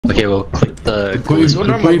Okay, well, click the.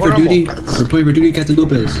 Reporting for duty. Reporting for duty, Captain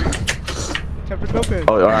Lopez. Captain Lopez.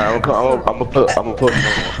 Oh, alright, I'm gonna put.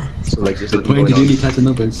 So like just Reporting to duty, Captain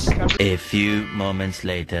Lopez. A few moments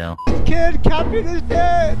later. Kid, Captain is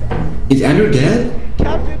dead. Is Andrew dead?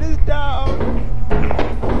 Captain is down.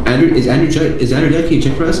 Is Andrew dead? Can you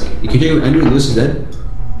check for us? You can check if Andrew Lewis is dead.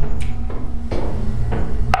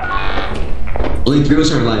 Only 3 of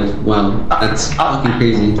us are alive. Wow, that's fucking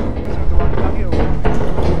crazy.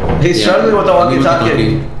 He's struggling with the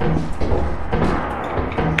walkie-talkie.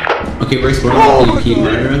 Okay, Bryce, can you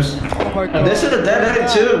murder us? Oh my god. This is a dead end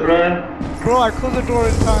too, bro. Bro, I closed the door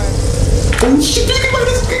in time. Oh shit,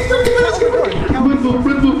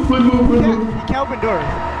 Run move. You can't open doors.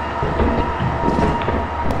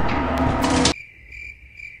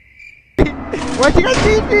 Why'd you guys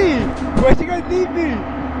leave me? Why'd you guys leave me?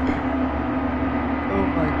 Oh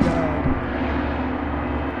my god.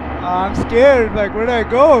 I'm scared. Like, where'd I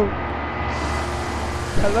go?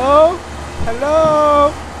 Hello?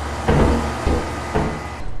 Hello?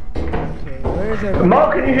 Okay, where is everyone?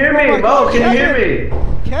 Mo, can you hear me? Mo, can you hear me?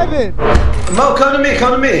 Kevin! Mo, come to me,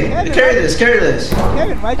 come to me. Kevin, Carry this, carry this.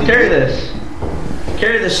 Kevin, why'd you Carry leave? this.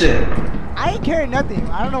 Carry this shit. I ain't carrying nothing.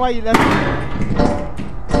 I don't know why you left me.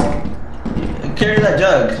 Carry that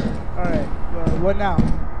jug. Alright, well, what now?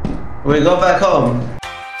 We go back home.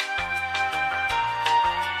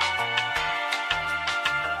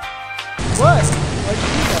 What? Why'd you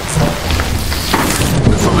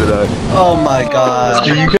do that? Oh my god.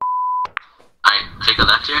 Alright, take a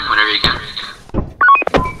left here whenever you can.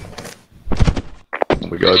 Oh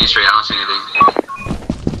my god. Continue straight, I don't see anything.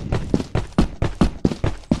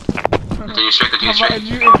 Continue straight, continue How about straight.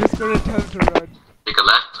 you in Discord and tell him to run? Take a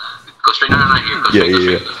left. Go straight, no, here. Go straight, go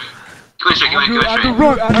straight. Keep straight, keep straight.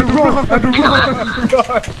 Run, run.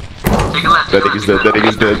 Take a left. That nigga's dead, that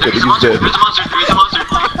nigga's dead, that nigga's dead. There's a monster, there's a monster.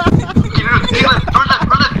 Take a left, run left.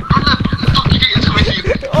 Fuck, it's coming to you.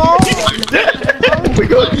 Oh! Oh my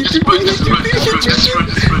god, Just run.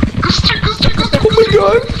 Go straight. oh my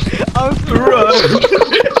god. I'm so Run.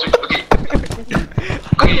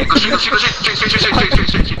 Okay, go straight. Go. This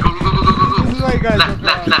is why you guys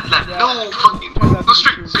Left. Yeah. No, fucking. Go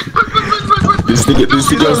straight. Run. This nigga has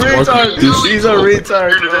to walk. He's a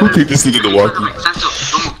retard. Who kicked this nigga to walk? Stand still.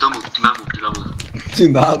 Don't move. Do not move. Do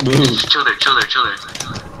not move. Just chill there.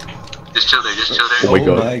 Just chill there. Oh my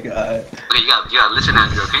god. my god. Okay, you gotta listen,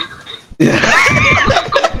 Andrew, okay? Yeah.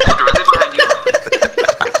 Go directly behind you.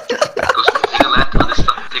 Go take a left on this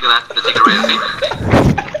side. Take a left, then take a right, okay?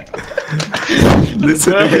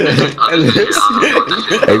 Listen.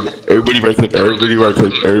 Everybody right click. 360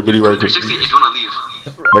 if you wanna leave.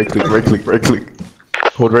 Right click.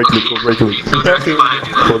 Hold right click. Go directly behind you.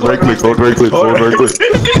 Hold right click.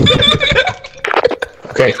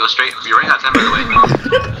 Okay. Go straight. You're right at 10, by the way.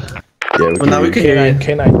 Yeah, Well, now we can hear you.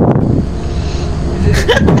 K9.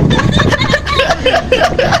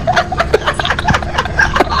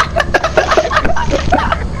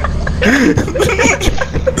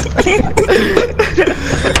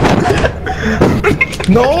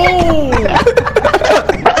 No!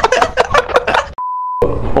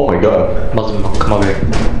 Oh my god. Muslim, come over here.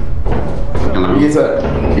 He gets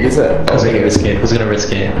that. Who's gonna risk it? Who's gonna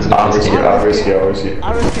risk it? I'll risk it. I risk it.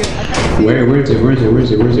 I can't see. Where is it?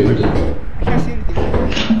 I can't see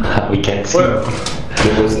anything. We can't see.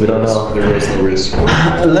 We don't know. There is no risk.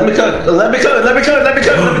 Let me cook. Don't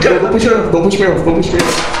push me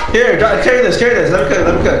off. Here, carry this. Let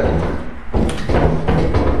me cook.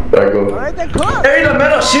 There I go. Alright then, cook! Carry the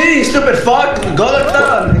metal sheet, you stupid fuck. Go left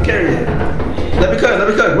down and carry it. Let me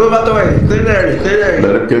cook. Move out the way. Clear the area.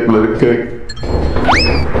 Let it cook.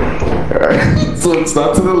 Alright, so it's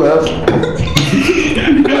not to the left.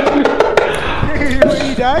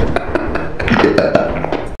 You died?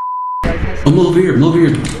 Yeah. I'm over here.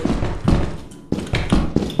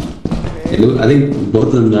 I think both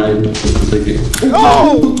of them died.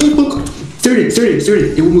 Oh! Start it.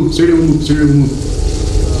 It will move. Start it will move.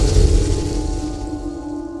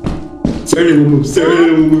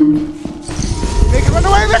 Make it run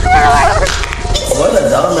away! What a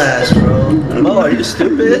dumbass, bro. Mo, are you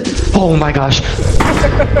stupid? Oh my gosh.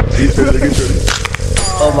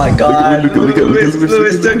 Oh my god. Look at Louis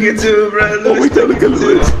took it too, bro. Oh my god, look at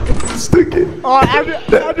Louis. Stuck it. Oh,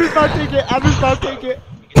 Andrew's not take it.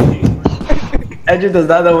 Andrew does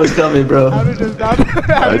not know what's coming, bro. Andrew does not.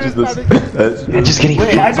 I'm just getting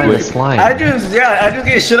Wait, hit by the slime. Andrew's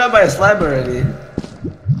getting shit up by a slime already.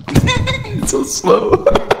 It's so slow.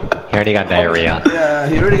 He already got diarrhea. Yeah,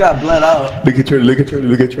 he already got bled out. Look at Charlie.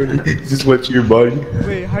 He's just watching your body.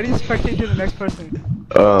 Wait, how do you spectate to the next person?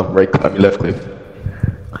 Left click.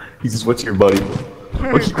 He's just watching your body.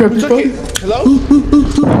 Hello?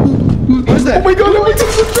 What's that? Oh my god,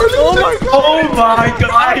 Oh my god! Oh my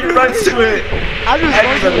god, he runs to it! Andrew's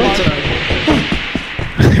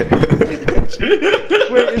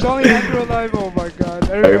Wait, is only Andrew alive? Oh my god.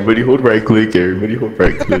 Everybody hold right click, everybody hold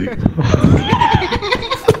right click.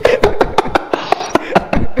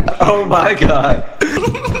 Oh my god.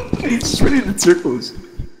 It's running in circles.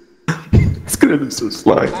 It's gonna look so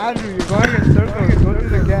slimy. Andrew, you're going in circles. Go through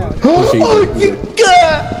the gap. Oh my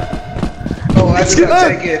god! Oh, I just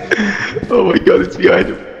gotta take it. Oh my god, it's behind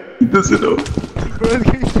him. He doesn't know. Bro's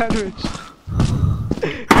getting sandwiched.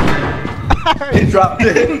 He dropped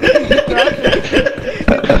it.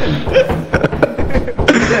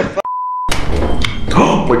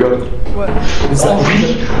 Oh my god. What? What's that?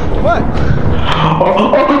 What?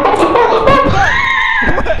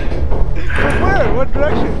 From where? What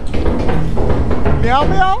direction? Meow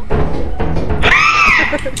meow?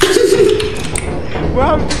 What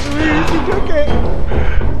happened to Louise? He took it.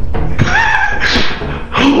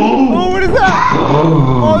 Oh, what is that?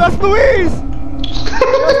 Oh, that's Louise!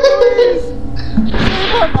 That's Louise!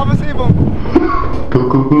 Save him! I'm gonna save him. Go.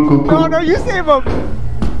 No, no, you save him!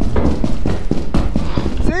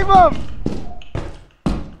 Save him!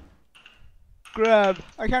 Grab.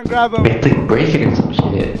 I can't grab him. It's like breaking or some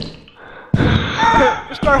shit.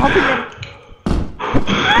 Start humping him.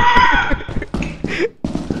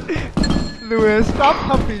 Lewis, stop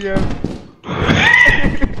humping him.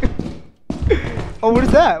 Oh, what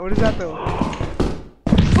is that? What is that though?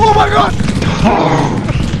 Oh my god!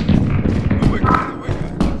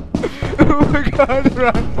 Oh my god,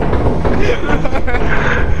 run!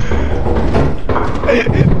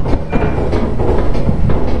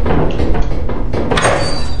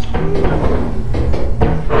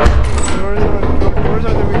 Doors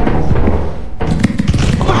are the weakness.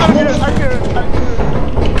 Oh, I get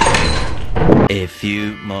it. A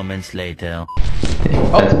few moments later.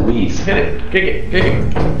 That's Louise. Hit it. Kick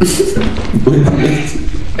it.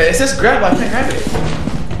 It says grab, I can't have it.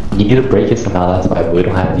 You need to break it somehow, that's why we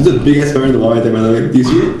don't have it. There's a big ass fire in the wall right there, by the way. Do you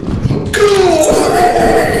see it?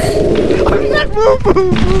 Move.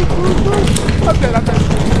 I'm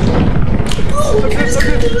dead.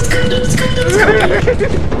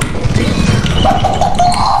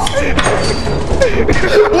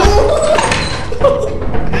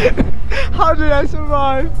 How did I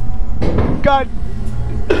survive? God.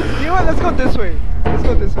 You know what? Let's go this way.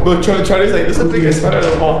 Bro, Charlie's like, there's a big ass fire in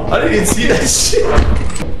the wall. I didn't even see that shit.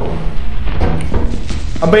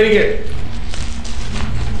 I'm baiting it.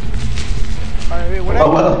 Alright, wait, what I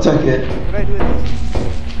Oh, well, I'll take it. What I do with this?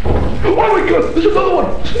 Oh my god, there's another one.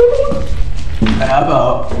 How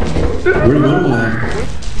about? Where's another one?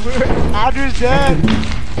 Andrew's dead.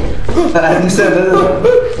 You said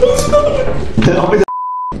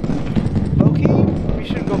Okay, we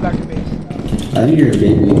should go back to base. I think you're a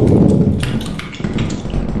baby.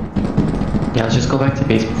 Yeah, let's just go back to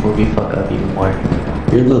base before we fuck up even more.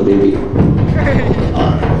 You're a little baby.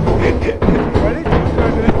 Why did you go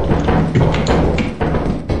there?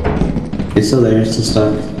 It's still there, it's still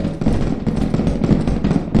stuck.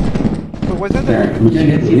 But wasn't There, there? we can't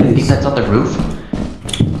get See the thing these. that's on the roof?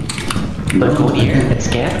 But go in here and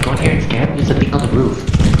scan. Go in here and scan. There's a thing on the roof.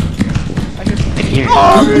 I just... And here.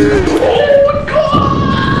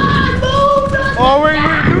 Oh wait,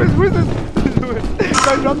 Lewis, where's this? Lewis, if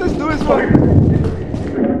I drop this, Lewis, what?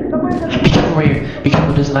 Be careful where you're. Be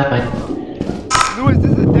careful, there's a landmine. Lewis,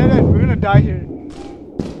 this is a dead end. We're gonna die here.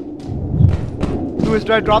 Lewis,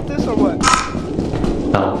 do I drop this or what?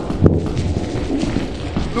 No.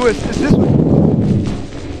 Lewis, is this one?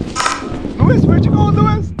 Lewis, where'd you go,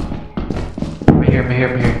 Lewis? I'm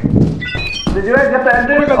here. Did you guys get the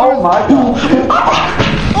ending? Oh Oh my god.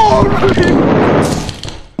 Oh, right.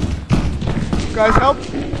 Guys, help.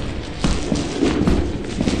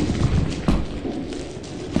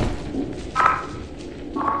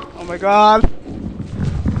 Oh my god.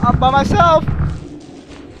 I'm by myself.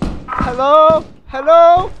 Hello?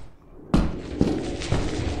 Hello?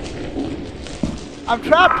 I'm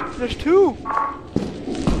trapped. There's two.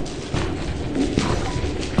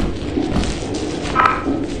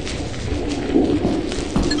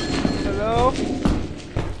 Hello?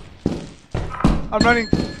 I'm running.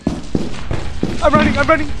 I'm running. I'm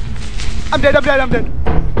dead. I'm dead. I'm dead.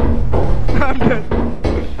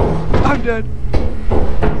 Oh my god.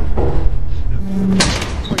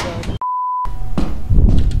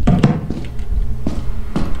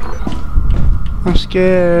 I'm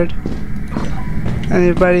scared.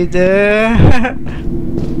 Anybody there?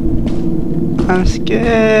 I'm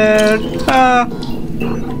scared. Ah.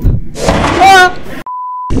 Ah!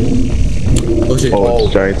 Oh shit. Oh,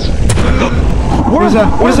 it's giants. What is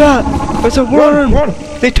that? What is that? It's a worm. Run.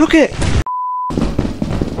 They took it.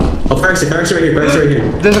 Oh, Farrak's right here. Farrak's right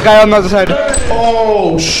here. There's a guy on the other side.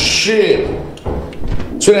 Oh shit!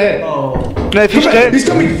 Straight ahead. No, if you Come stare, back. He's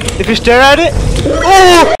coming. if you stare at it,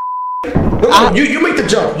 oh! No, you make the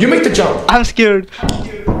jump. You make the jump. I'm scared.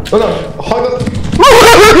 No, no. Hug up.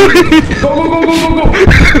 Go, go, go, go, go, go.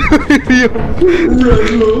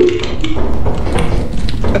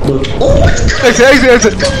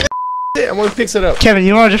 Exit. I'm gonna pick it up. Kevin,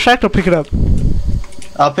 you want to distract or pick it up?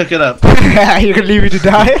 I'll pick it up. You're gonna leave me to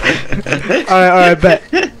die? Alright, bet.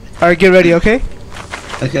 Alright, get ready, okay?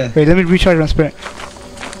 Okay. Wait, let me recharge my sprint.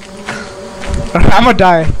 I'm gonna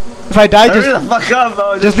die. If I die, Hurry the fuck up,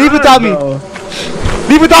 bro. just leave run, without me. bro.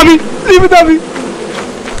 Leave without me! Leave without me!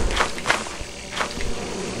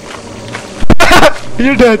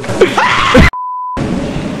 You're dead.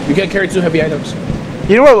 You can't carry 2 heavy items.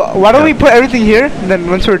 You know what? Why don't we put everything here, and then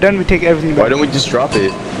once we're done, we take everything Why back. don't we just drop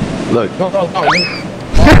it? Look. No, no, no.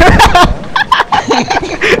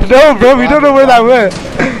 No, bro, we don't know where that went.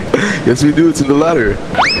 Yes, we do. It's in the ladder.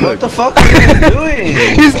 What the fuck are you doing?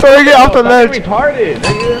 He's throwing it off the ledge. Retarded.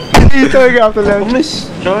 He's throwing it off the ledge. I'm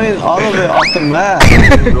destroying all of it off the map.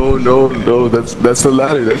 No. That's the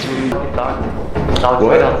ladder. That's what we. Dog's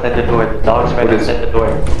right outside the door. Dog's right outside the door.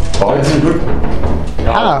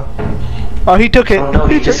 No. Ah. Oh, he took it. Oh no,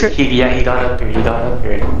 he he took it. he got up here. He got up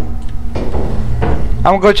here. I'm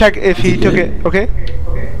gonna go check if he took it, okay?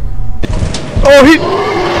 Oh, he...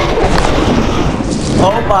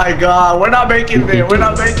 Oh my god, we're not making it. We're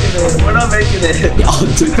not making it. We're not making it.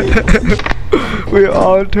 We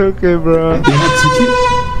all took it, bro. They had ticket?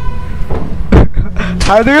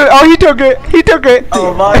 How do you... Oh, he took it. He took it.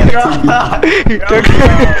 Oh my god. He took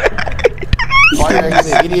it. Fire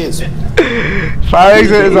exit, idiots. Fire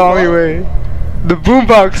exit is the only way. The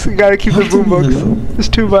boombox. You gotta keep the boombox. It's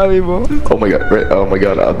too valuable. Oh my god! Right? Oh my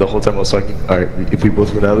god! The whole time I was talking. All right, if we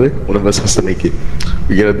both run out of there, one of us has to make it.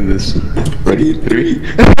 We gotta do this. Ready? 3.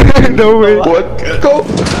 No way. What? Go!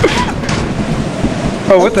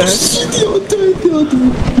 Oh, what the heck?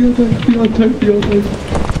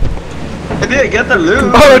 I didn't get the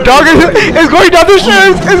loot. Oh, the dog is going down the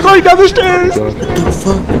stairs. It's going down the stairs. No,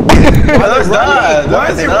 it's not. No,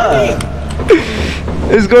 it's not.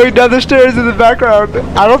 It's going down the stairs in the background.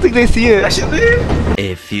 I don't think they see it. Actually?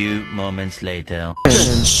 A few moments later. Oh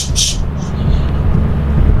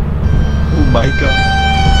my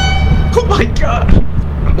god. Oh my god.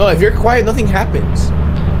 No, if you're quiet, nothing happens.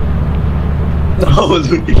 No,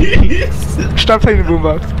 Luis. Stop playing the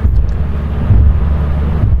boombox.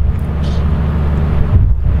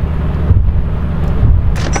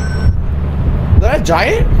 Is that a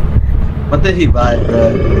giant? What did he buy,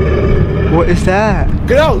 bro? What is that?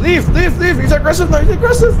 Get out! Leave! He's aggressive now! He's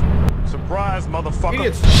aggressive! Surprise, motherfucker.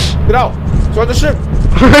 Idiots! Get out! Start the ship!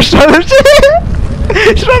 Start the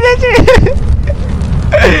shit! Start the shit!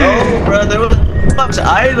 Oh, bro, there were much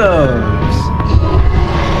items.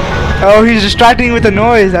 Oh, he's distracting with the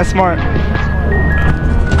noise. That's smart.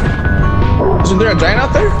 Isn't there a giant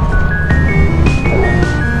out there?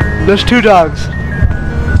 There's 2 dogs.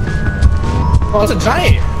 Oh, it's a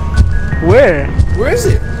giant! Where? Where is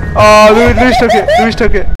it? Oh, Luis took it. Luis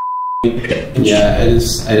took it. Yeah, I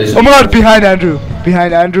just. Oh my god, behind Andrew.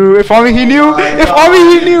 Behind Andrew. If only he knew. If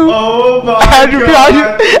only he knew. Oh my Andrew behind you.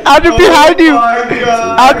 Andrew behind you.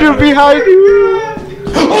 Andrew behind you.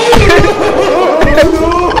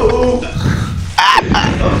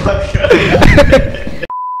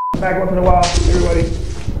 Back once in a while, everybody.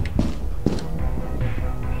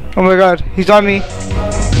 Oh my god, he's on me.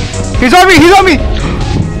 He's on me. He's on me.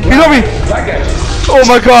 He's on me. Black guy. Oh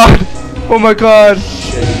my god. Oh my god.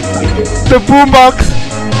 The boombox.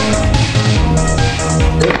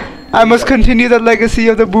 I must continue the legacy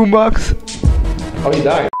of the boombox. Oh, he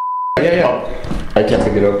died. Yeah. I can't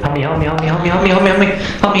pick it up. Help me. Help me.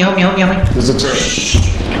 There's a turn.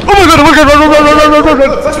 Oh my god,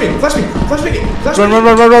 run. Flash me!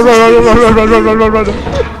 Run.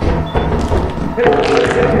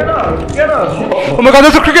 Get up. Oh my god,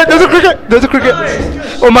 there's a cricket.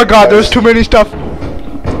 Oh my god, there's too many stuff.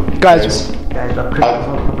 Guys, Guys,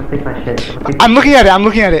 someone take my shit. I'm looking at it. I'm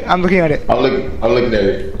looking at it. I'm looking at it.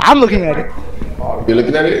 You're looking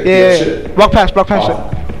at it? Yeah. Shit. Walk past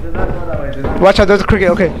it. Watch out, there's a cricket,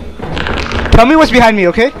 okay. Tell me what's behind me,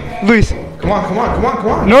 okay? Luis. Come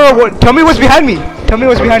on. No, tell me what's behind me. Tell me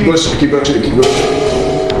what's behind me. Keep going straight. Keep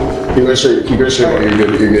going straight. You're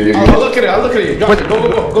good. I'll look at it. Go.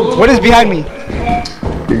 What is behind me?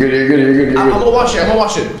 You're good. I'm gonna watch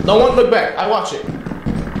it. No one look back. I watch it.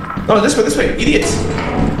 No, this way. Idiots.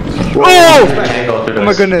 Oh! Can't go through Oh my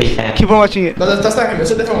doors. goodness. He can't. Keep on watching it. No, that's not him.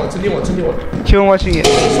 It's a different one. It's a new one. It's a new one. Keep on watching it.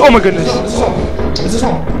 Oh my goodness. This is home. This is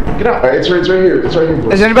home. Get out. Alright, it's right here. It's right here,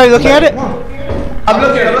 bro. Is anybody looking at it? Come on. I'm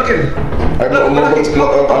looking. I'm looking.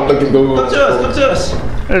 I'm looking. Go. Come to us. Come to us.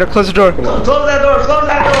 Alright, close the door. Close that door. Close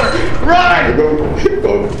that door. Run.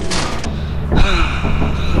 Go.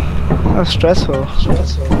 That was stressful.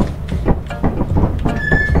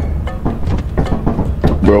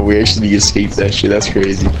 Bro, we actually escaped that shit. That's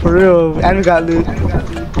crazy. For real. And we got loot.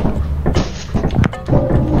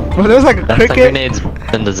 Well, there was like a That's the cricket. grenades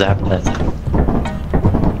in the zap test.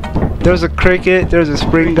 There was a cricket. There was a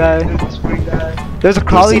spring guy. There's a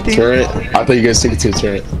crawly thing. Turret. I thought you guys took it to a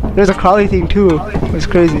turret. There's a crawly thing too. It was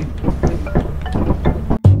crazy.